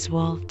Chinese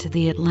Wall to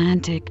the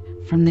Atlantic,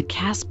 from the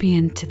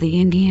Caspian to the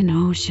Indian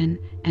Ocean,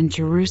 and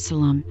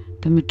Jerusalem,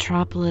 the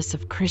metropolis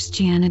of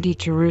Christianity,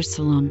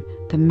 Jerusalem,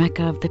 the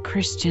Mecca of the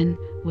Christian,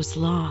 was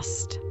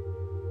lost.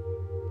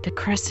 The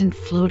crescent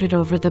floated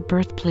over the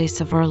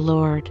birthplace of our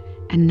Lord,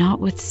 and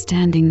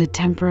notwithstanding the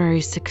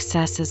temporary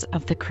successes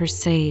of the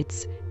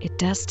Crusades, it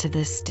does to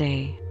this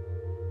day.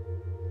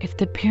 If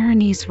the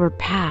Pyrenees were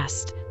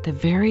passed, the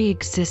very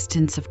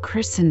existence of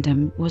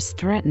Christendom was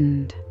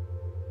threatened.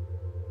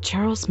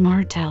 Charles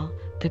Martel,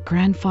 the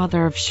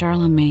grandfather of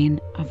Charlemagne,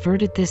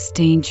 averted this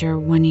danger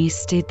when he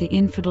stayed the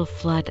infidel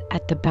flood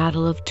at the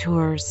Battle of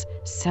Tours,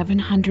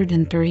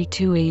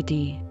 732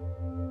 AD.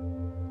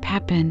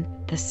 Pepin,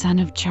 the son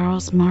of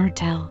Charles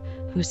Martel,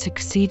 who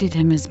succeeded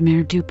him as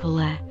Maire du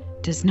Palais,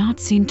 does not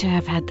seem to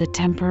have had the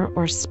temper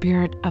or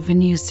spirit of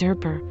an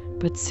usurper,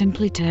 but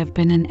simply to have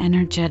been an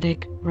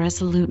energetic,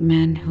 resolute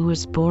man who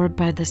was bored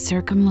by the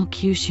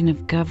circumlocution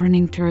of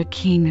governing through a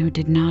king who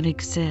did not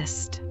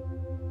exist.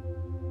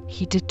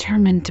 He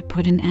determined to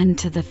put an end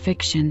to the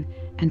fiction,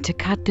 and to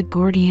cut the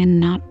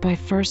Gordian knot by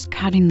first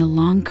cutting the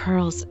long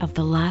curls of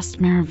the last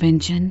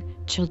Merovingian,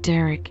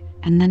 Childeric,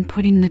 and then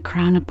putting the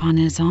crown upon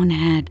his own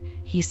head.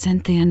 He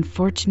sent the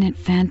unfortunate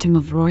phantom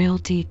of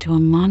royalty to a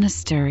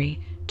monastery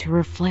to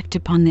reflect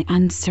upon the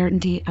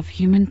uncertainty of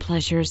human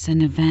pleasures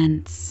and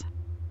events.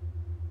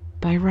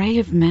 By right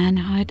of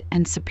manhood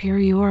and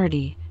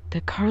superiority,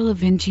 the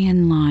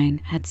Carlovingian line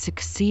had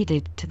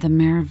succeeded to the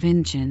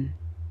Merovingian.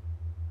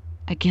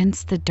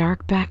 Against the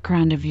dark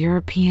background of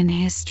European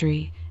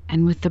history,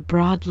 and with the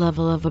broad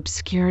level of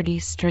obscurity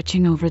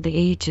stretching over the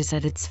ages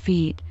at its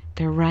feet,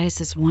 there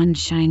rises one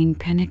shining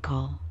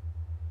pinnacle.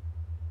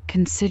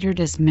 Considered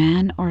as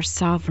man or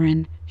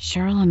sovereign,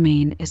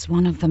 Charlemagne is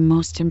one of the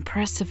most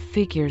impressive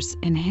figures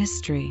in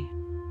history.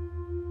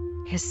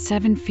 His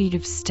 7 feet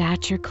of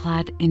stature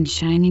clad in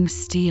shining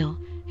steel,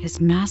 his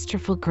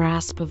masterful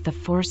grasp of the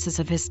forces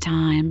of his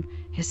time,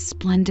 his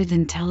splendid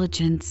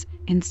intelligence,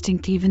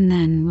 instinct even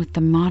then with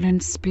the modern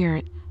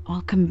spirit,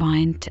 all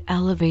combined to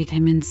elevate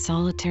him in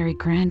solitary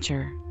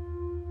grandeur.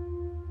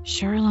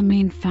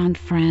 Charlemagne found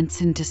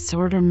France in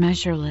disorder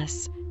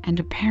measureless and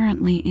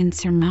apparently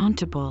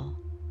insurmountable.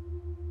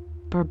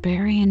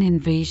 Barbarian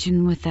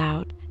invasion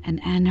without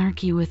and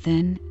anarchy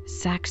within,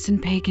 Saxon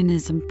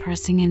paganism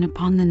pressing in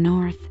upon the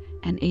north,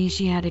 and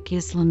Asiatic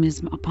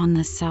Islamism upon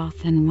the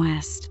south and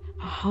west,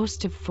 a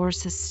host of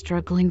forces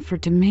struggling for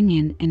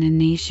dominion in a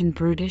nation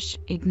brutish,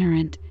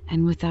 ignorant,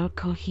 and without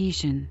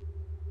cohesion.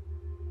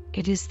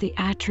 It is the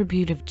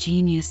attribute of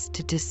genius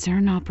to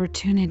discern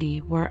opportunity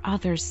where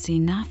others see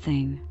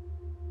nothing.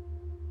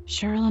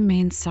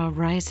 Charlemagne saw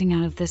rising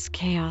out of this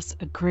chaos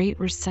a great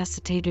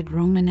resuscitated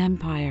Roman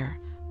Empire,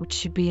 which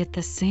should be at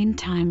the same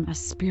time a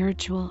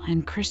spiritual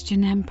and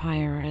Christian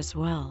empire as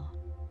well.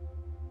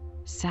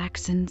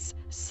 Saxons,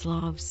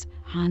 Slavs,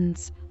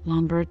 Huns,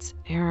 Lombards,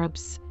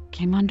 Arabs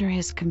came under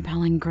his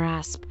compelling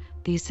grasp,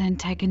 these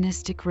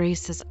antagonistic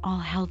races all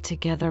held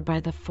together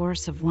by the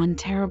force of one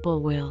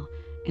terrible will,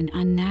 in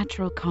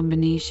unnatural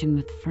combination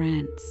with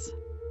France.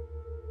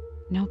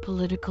 No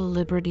political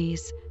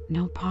liberties,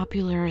 no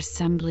popular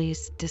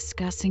assemblies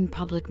discussing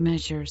public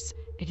measures.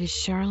 It is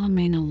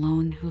Charlemagne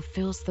alone who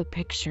fills the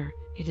picture.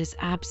 It is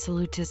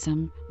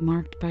absolutism,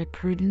 marked by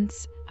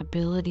prudence,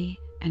 ability,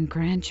 and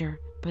grandeur,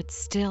 but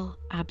still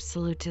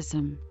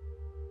absolutism.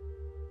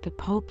 The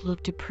Pope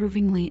looked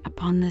approvingly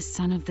upon this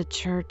son of the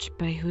Church,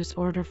 by whose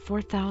order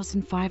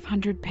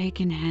 4,500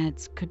 pagan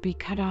heads could be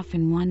cut off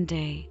in one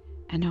day,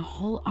 and a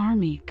whole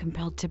army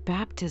compelled to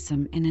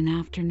baptism in an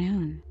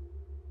afternoon.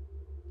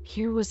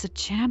 Here was a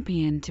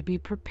champion to be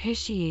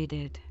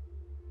propitiated.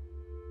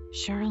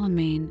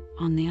 Charlemagne,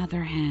 on the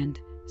other hand,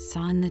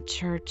 saw in the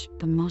Church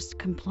the most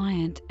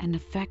compliant and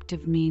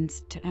effective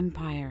means to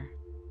empire.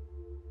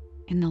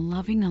 In the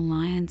loving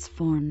alliance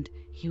formed,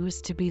 he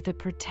was to be the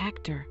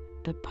protector,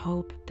 the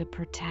Pope the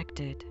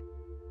protected.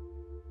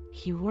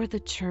 He wore the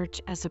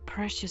Church as a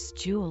precious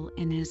jewel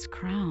in his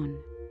crown.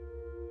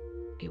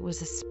 It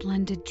was a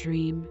splendid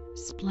dream,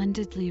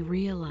 splendidly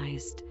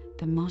realized,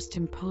 the most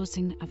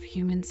imposing of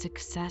human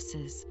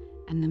successes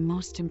and the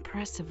most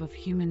impressive of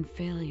human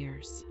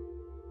failures.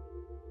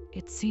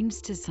 It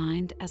seems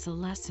designed as a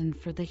lesson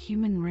for the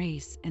human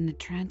race in the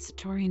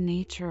transitory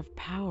nature of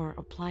power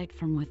applied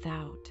from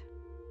without.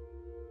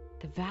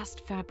 The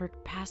vast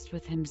fabric passed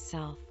with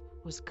himself,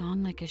 was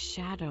gone like a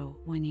shadow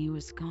when he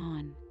was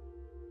gone.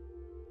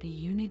 The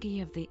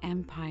unity of the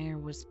empire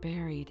was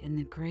buried in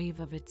the grave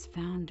of its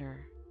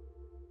founder.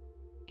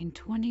 In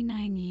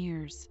 29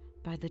 years,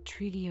 by the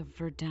Treaty of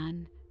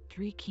Verdun,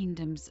 3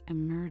 kingdoms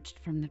emerged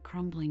from the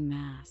crumbling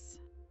mass.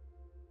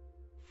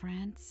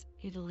 France,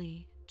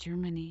 Italy,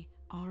 Germany,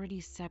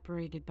 already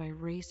separated by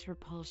race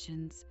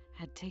repulsions,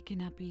 had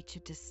taken up each a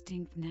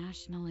distinct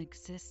national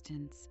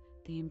existence,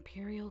 the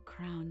imperial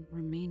crown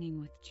remaining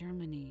with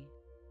Germany.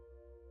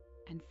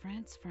 And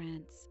France,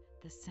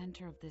 the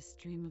center of this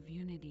dream of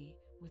unity,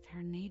 with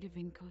her native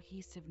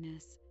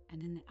incohesiveness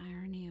and in the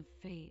irony of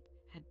fate,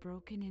 had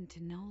broken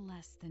into no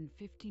less than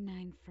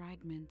 59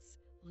 fragments,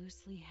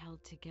 loosely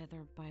held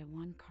together by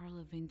one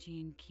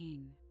Carlovingian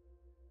king.